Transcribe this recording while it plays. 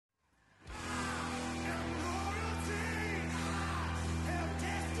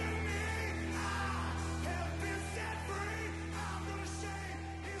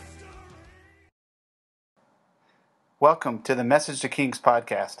Welcome to the Message to Kings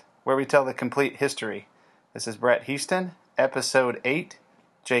podcast, where we tell the complete history. This is Brett Houston, episode 8,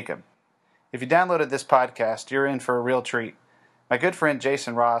 Jacob. If you downloaded this podcast, you're in for a real treat. My good friend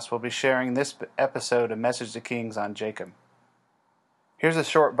Jason Ross will be sharing this episode of Message to Kings on Jacob. Here's a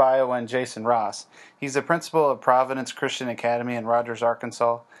short bio on Jason Ross. He's the principal of Providence Christian Academy in Rogers,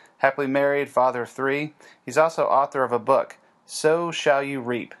 Arkansas. Happily married, father of 3. He's also author of a book, So Shall You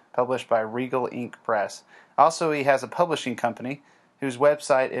Reap, published by Regal Ink Press. Also, he has a publishing company whose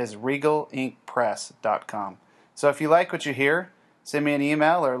website is regalinkpress.com. So if you like what you hear, send me an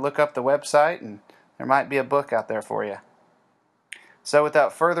email or look up the website and there might be a book out there for you. So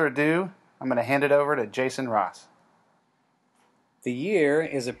without further ado, I'm going to hand it over to Jason Ross. The year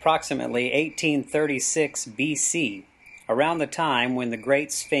is approximately 1836 BC, around the time when the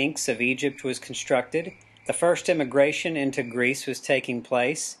Great Sphinx of Egypt was constructed, the first immigration into Greece was taking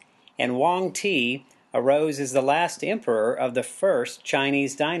place, and Wang Ti arose as the last emperor of the first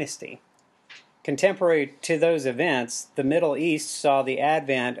Chinese dynasty. Contemporary to those events, the Middle East saw the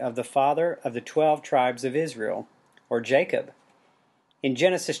advent of the father of the 12 tribes of Israel, or Jacob. In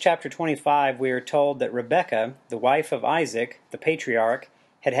Genesis chapter 25, we are told that Rebekah, the wife of Isaac, the patriarch,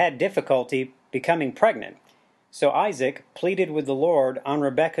 had had difficulty becoming pregnant. So Isaac pleaded with the Lord on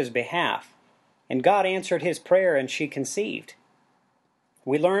Rebekah's behalf, and God answered his prayer and she conceived.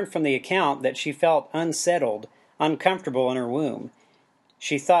 We learn from the account that she felt unsettled, uncomfortable in her womb.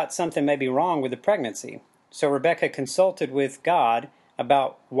 She thought something may be wrong with the pregnancy, so Rebekah consulted with God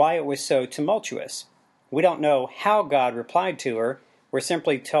about why it was so tumultuous. We don't know how God replied to her. We're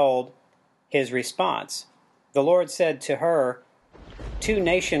simply told his response. The Lord said to her, "2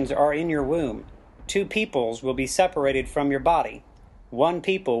 nations are in your womb. 2 peoples will be separated from your body. 1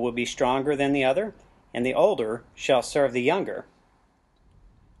 people will be stronger than the other, and the older shall serve the younger."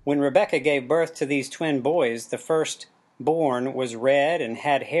 When Rebekah gave birth to these twin boys, the firstborn was red and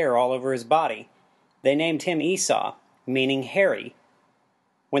had hair all over his body. They named him Esau, meaning hairy.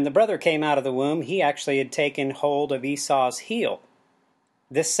 When the brother came out of the womb, he actually had taken hold of Esau's heel.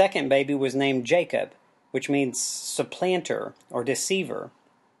 This second baby was named Jacob, which means supplanter or deceiver.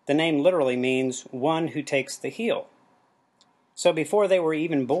 The name literally means one who takes the heel. So before they were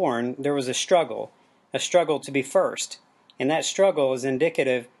even born, there was a struggle to be first. And that struggle is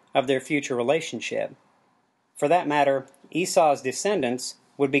indicative of their future relationship. For that matter, Esau's descendants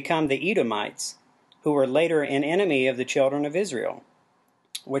would become the Edomites, who were later an enemy of the children of Israel,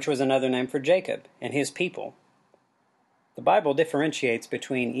 which was another name for Jacob and his people. The Bible differentiates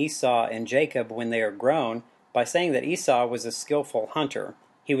between Esau and Jacob when they are grown by saying that Esau was a skillful hunter.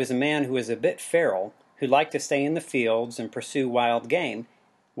 He was a man who was a bit feral, who liked to stay in the fields and pursue wild game,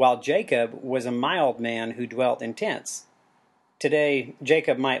 while Jacob was a mild man who dwelt in tents. Today,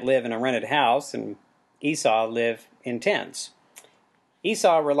 Jacob might live in a rented house and Esau lived in tents.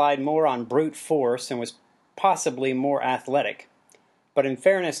 Esau relied more on brute force and was possibly more athletic. But in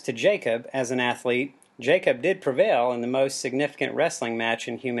fairness to Jacob as an athlete, Jacob did prevail in the most significant wrestling match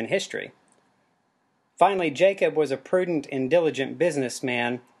in human history. Finally, Jacob was a prudent and diligent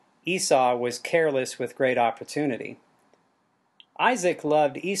businessman. Esau was careless with great opportunity. Isaac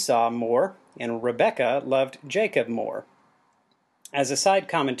loved Esau more, and Rebekah loved Jacob more. As a side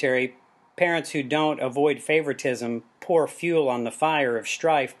commentary, parents who don't avoid favoritism pour fuel on the fire of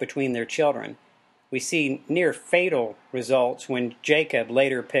strife between their children. We see near fatal results when Jacob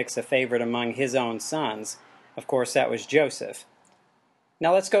later picks a favorite among his own sons. Of course, that was Joseph.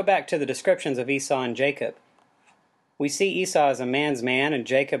 Now let's go back to the descriptions of Esau and Jacob. We see Esau as a man's man and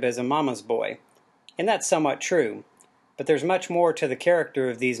Jacob as a mama's boy. And that's somewhat true, but there's much more to the character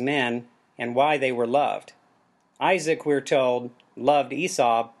of these men and why they were loved. Isaac, we're told, loved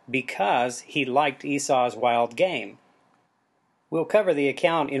Esau because he liked Esau's wild game. We'll cover the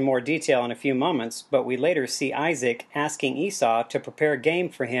account in more detail in a few moments, but we later see Isaac asking Esau to prepare game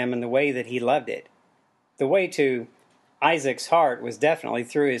for him in the way that he loved it. The way to Isaac's heart was definitely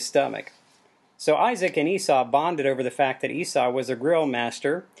through his stomach. So Isaac and Esau bonded over the fact that Esau was a grill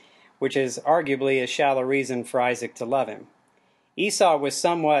master, which is arguably a shallow reason for Isaac to love him. Esau was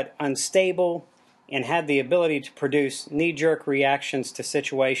somewhat unstable and had the ability to produce knee-jerk reactions to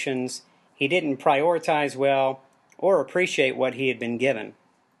situations. He didn't prioritize well or appreciate what he had been given.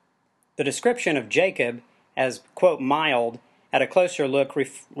 The description of Jacob as, quote, mild, at a closer look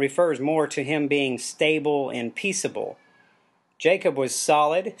refers more to him being stable and peaceable. Jacob was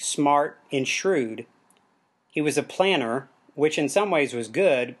solid, smart, and shrewd. He was a planner, which in some ways was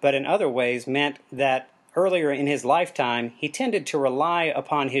good, but in other ways meant that earlier in his lifetime, he tended to rely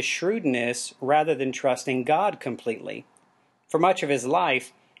upon his shrewdness rather than trusting God completely. For much of his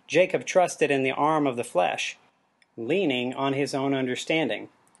life, Jacob trusted in the arm of the flesh. leaning on his own understanding.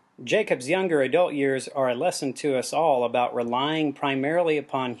 Jacob's younger adult years are a lesson to us all about relying primarily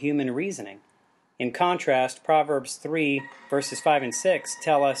upon human reasoning. In contrast, Proverbs 3, verses 5 and 6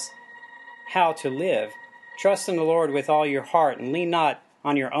 tell us how to live. Trust in the Lord with all your heart and lean not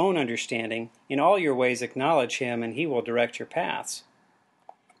on your own understanding. In all your ways acknowledge him, and he will direct your paths.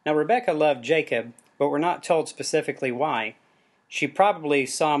 Now, Rebekah loved Jacob, but we're not told specifically why. She probably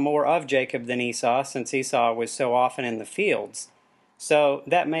saw more of Jacob than Esau, since Esau was so often in the fields. So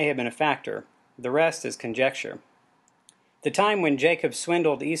that may have been a factor. The rest is conjecture. The time when Jacob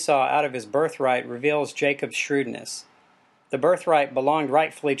swindled Esau out of his birthright reveals Jacob's shrewdness. The birthright belonged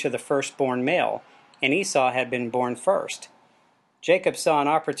rightfully to the firstborn male, and Esau had been born first. Jacob saw an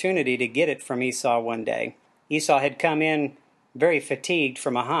opportunity to get it from Esau one day. Esau had come in very fatigued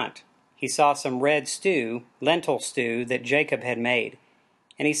from a hunt. He saw some red stew, lentil stew, that Jacob had made.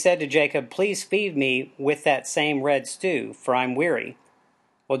 And he said to Jacob, "Please feed me with that same red stew, for I'm weary."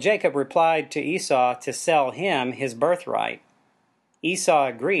 Well, Jacob replied to Esau to sell him his birthright. Esau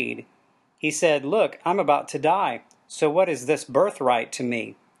agreed. He said, "Look, I'm about to die, so what is this birthright to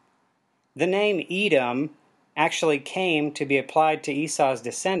me?" The name Edom actually came to be applied to Esau's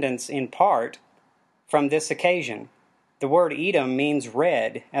descendants in part from this occasion. The word Edom means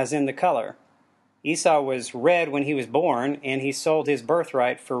red, as in the color. Esau was red when he was born, and he sold his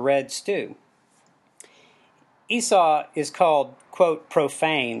birthright for red stew. Esau is called, quote,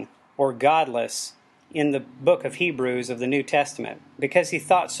 profane or godless in the book of Hebrews of the New Testament because he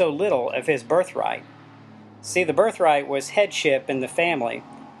thought so little of his birthright. See, the birthright was headship in the family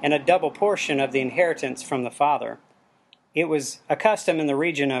and a double portion of the inheritance from the father. It was a custom in the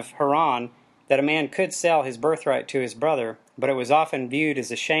region of Haran that a man could sell his birthright to his brother, but it was often viewed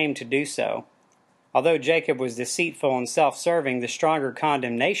as a shame to do so. Although Jacob was deceitful and self-serving, the stronger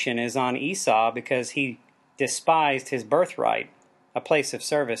condemnation is on Esau because he despised his birthright, a place of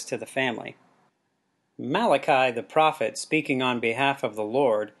service to the family. Malachi the prophet, speaking on behalf of the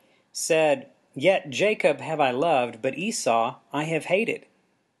Lord, said, "Yet Jacob have I loved, but Esau I have hated."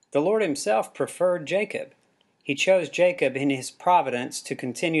 The Lord himself preferred Jacob. He chose Jacob in his providence to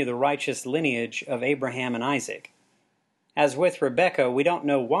continue the righteous lineage of Abraham and Isaac. As with Rebekah, we don't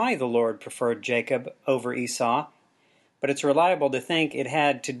know why the Lord preferred Jacob over Esau, but it's reliable to think it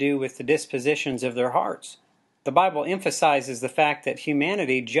had to do with the dispositions of their hearts. The Bible emphasizes the fact that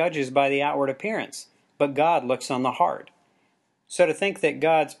humanity judges by the outward appearance, but God looks on the heart. So to think that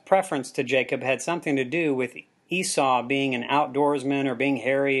God's preference to Jacob had something to do with Esau being an outdoorsman or being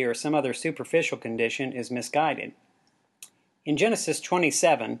hairy or some other superficial condition is misguided. In Genesis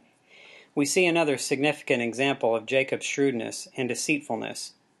 27, we see another significant example of Jacob's shrewdness and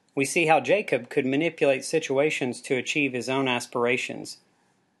deceitfulness. We see how Jacob could manipulate situations to achieve his own aspirations.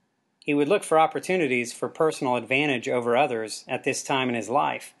 He would look for opportunities for personal advantage over others at this time in his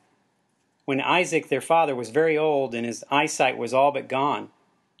life. When Isaac, their father, was very old and his eyesight was all but gone,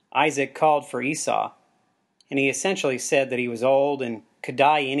 Isaac called for Esau, and he essentially said that he was old and could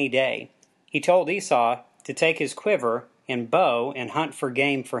die any day. He told Esau to take his quiver and bow and hunt for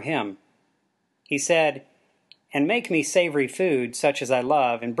game for him. He said, "And make me savory food such as I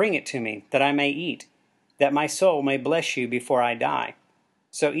love, and bring it to me, that I may eat, that my soul may bless you before I die."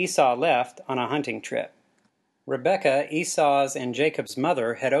 So Esau left on a hunting trip. Rebekah, Esau's and Jacob's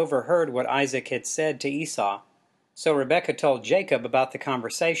mother, had overheard what Isaac had said to Esau. So Rebekah told Jacob about the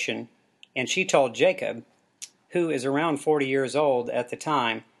conversation, and she told Jacob, who is around 40 years old at the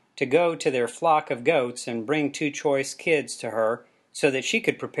time, to go to their flock of goats and bring 2 choice kids to her so that she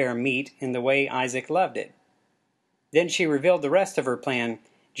could prepare meat in the way Isaac loved it. Then she revealed the rest of her plan.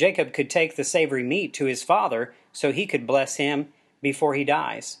 Jacob could take the savory meat to his father so he could bless him before he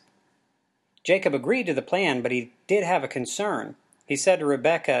dies. Jacob agreed to the plan, but he did have a concern. He said to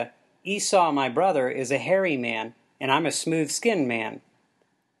Rebekah, "Esau, my brother, is a hairy man, and I'm a smooth-skinned man."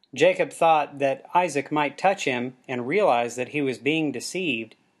 Jacob thought that Isaac might touch him and realize that he was being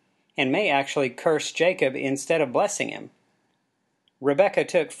deceived, and may actually curse Jacob instead of blessing him. Rebekah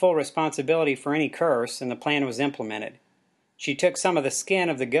took full responsibility for any curse, and the plan was implemented. She took some of the skin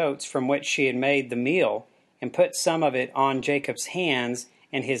of the goats from which she had made the meal and put some of it on Jacob's hands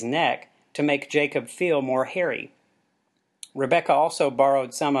and his neck to make Jacob feel more hairy. Rebekah also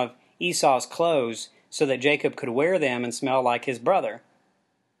borrowed some of Esau's clothes so that Jacob could wear them and smell like his brother.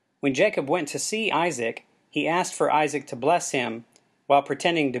 When Jacob went to see Isaac, he asked for Isaac to bless him while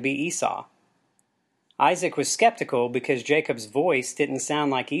pretending to be Esau. Isaac was skeptical because Jacob's voice didn't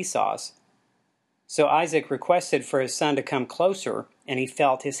sound like Esau's. So Isaac requested for his son to come closer, and he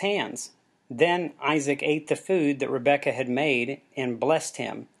felt his hands. Then Isaac ate the food that Rebekah had made and blessed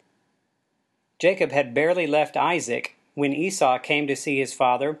him. Jacob had barely left Isaac when Esau came to see his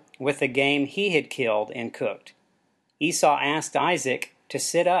father with the game he had killed and cooked. Esau asked Isaac to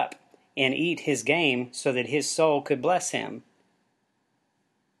sit up and eat his game so that his soul could bless him.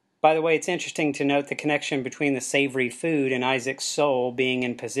 By the way, it's interesting to note the connection between the savory food and Isaac's soul being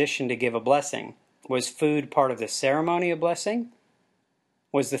in position to give a blessing. Was food part of the ceremony of blessing?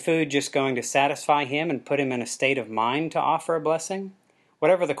 Was the food just going to satisfy him and put him in a state of mind to offer a blessing?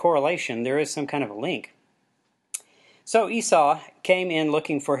 Whatever the correlation, there is some kind of a link. So Esau came in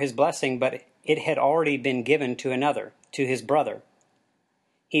looking for his blessing, but it had already been given to another, to his brother.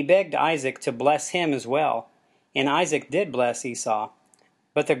 He begged Isaac to bless him as well, and Isaac did bless Esau,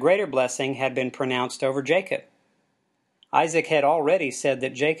 but the greater blessing had been pronounced over Jacob. Isaac had already said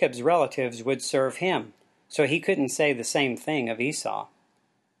that Jacob's relatives would serve him, so he couldn't say the same thing of Esau.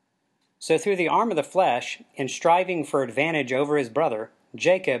 So through the arm of the flesh, and striving for advantage over his brother,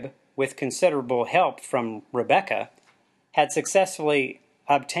 Jacob, with considerable help from Rebekah, had successfully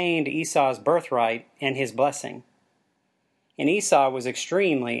obtained Esau's birthright and his blessing. And Esau was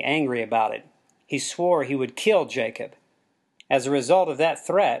extremely angry about it. He swore he would kill Jacob. As a result of that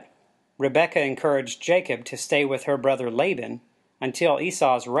threat, Rebekah encouraged Jacob to stay with her brother Laban until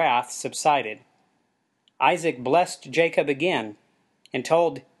Esau's wrath subsided. Isaac blessed Jacob again and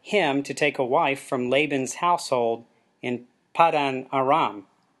told him to take a wife from Laban's household in Padan Aram.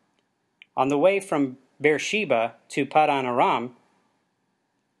 On the way from Beersheba to Padan Aram,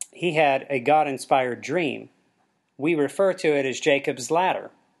 he had a God-inspired dream. We refer to it as Jacob's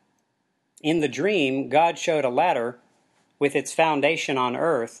ladder. In the dream, God showed a ladder with its foundation on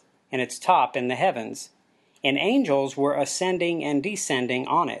earth and its top in the heavens, and angels were ascending and descending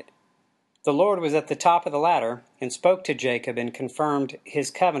on it. The Lord was at the top of the ladder and spoke to Jacob and confirmed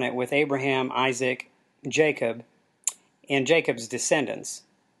his covenant with Abraham, Isaac, Jacob, and Jacob's descendants,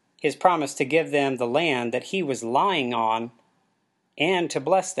 his promise to give them the land that he was lying on and to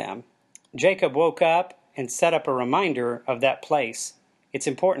bless them. Jacob woke up and set up a reminder of that place. It's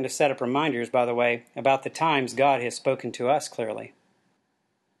important to set up reminders, by the way, about the times God has spoken to us clearly.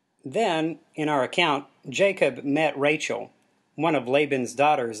 Then, in our account, Jacob met Rachel, one of Laban's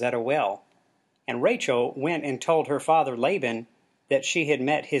daughters, at a well. And Rachel went and told her father Laban that she had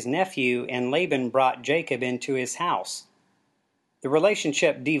met his nephew, and Laban brought Jacob into his house. The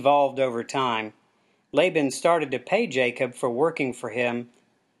relationship devolved over time. Laban started to pay Jacob for working for him,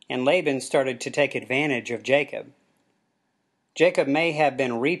 and Laban started to take advantage of Jacob. Jacob may have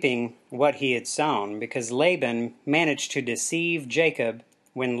been reaping what he had sown, because Laban managed to deceive Jacob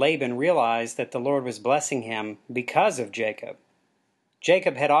when Laban realized that the Lord was blessing him because of Jacob.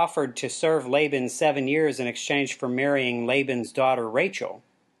 Jacob had offered to serve Laban 7 years in exchange for marrying Laban's daughter Rachel.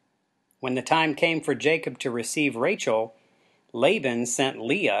 When the time came for Jacob to receive Rachel, Laban sent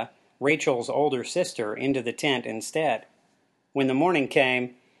Leah, Rachel's older sister, into the tent instead. When the morning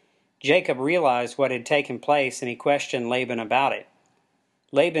came, Jacob realized what had taken place, and he questioned Laban about it.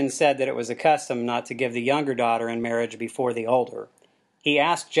 Laban said that it was a custom not to give the younger daughter in marriage before the older. He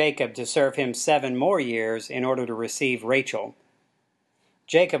asked Jacob to serve him 7 more years in order to receive Rachel.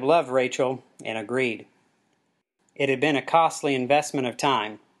 Jacob loved Rachel and agreed. It had been a costly investment of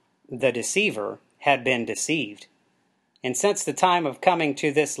time. The deceiver had been deceived. And since the time of coming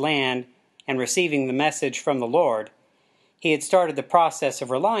to this land and receiving the message from the Lord, he had started the process of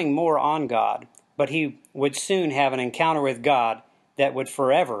relying more on God, but he would soon have an encounter with God that would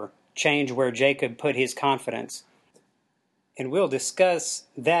forever change where Jacob put his confidence. And we'll discuss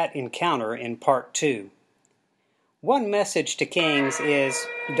that encounter in part 2. One message to kings is,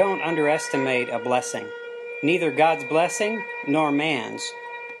 don't underestimate a blessing, neither God's blessing nor man's.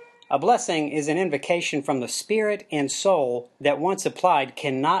 A blessing is an invocation from the spirit and soul that once applied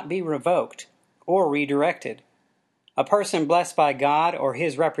cannot be revoked or redirected. A person blessed by God or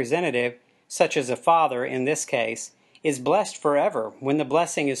his representative, such as a father in this case, is blessed forever when the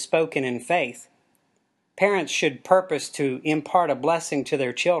blessing is spoken in faith. Parents should purpose to impart a blessing to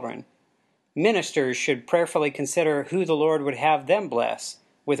their children. Ministers should prayerfully consider who the Lord would have them bless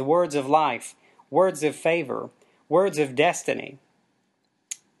with words of life, words of favor, words of destiny.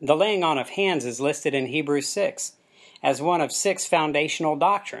 The laying on of hands is listed in Hebrews 6 as one of 6 foundational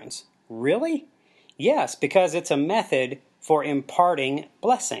doctrines. Really? Yes, because it's a method for imparting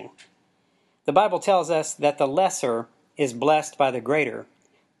blessing. The Bible tells us that the lesser is blessed by the greater,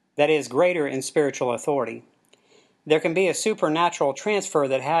 that is, greater in spiritual authority. There can be a supernatural transfer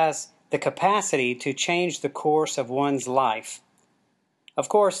that has the capacity to change the course of one's life. Of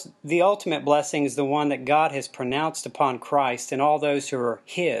course, the ultimate blessing is the one that God has pronounced upon Christ and all those who are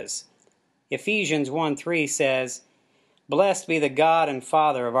His. Ephesians 1:3 says, Blessed be the God and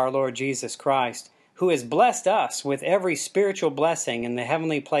Father of our Lord Jesus Christ, who has blessed us with every spiritual blessing in the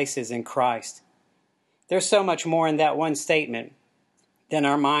heavenly places in Christ. There's so much more in that one statement than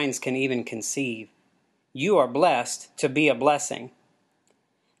our minds can even conceive. You are blessed to be a blessing.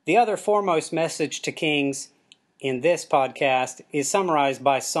 The other foremost message to kings in this podcast is summarized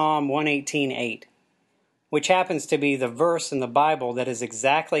by Psalm 118:8, which happens to be the verse in the Bible that is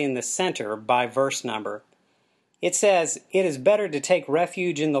exactly in the center by verse number. It says, "It is better to take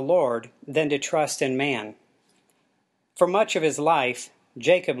refuge in the Lord than to trust in man." For much of his life,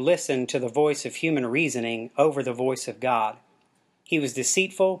 Jacob listened to the voice of human reasoning over the voice of God. He was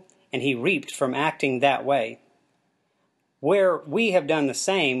deceitful, and he reaped from acting that way. Where we have done the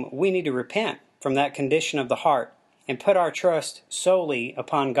same, we need to repent from that condition of the heart and put our trust solely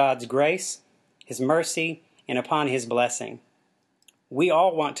upon God's grace, His mercy, and upon His blessing. We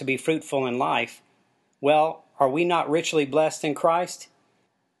all want to be fruitful in life. Well, are we not richly blessed in Christ?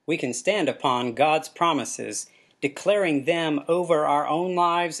 We can stand upon God's promises, declaring them over our own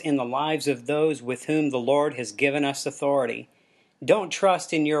lives and the lives of those with whom the Lord has given us authority. Don't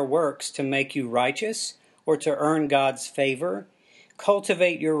trust in your works to make you righteous or to earn God's favor.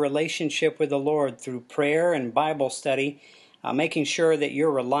 Cultivate your relationship with the Lord through prayer and Bible study, making sure that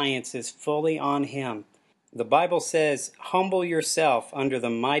your reliance is fully on Him. The Bible says, "Humble yourself under the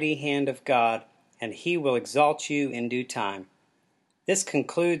mighty hand of God, and He will exalt you in due time." This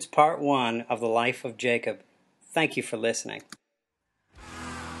concludes part 1 of the life of Jacob. Thank you for listening.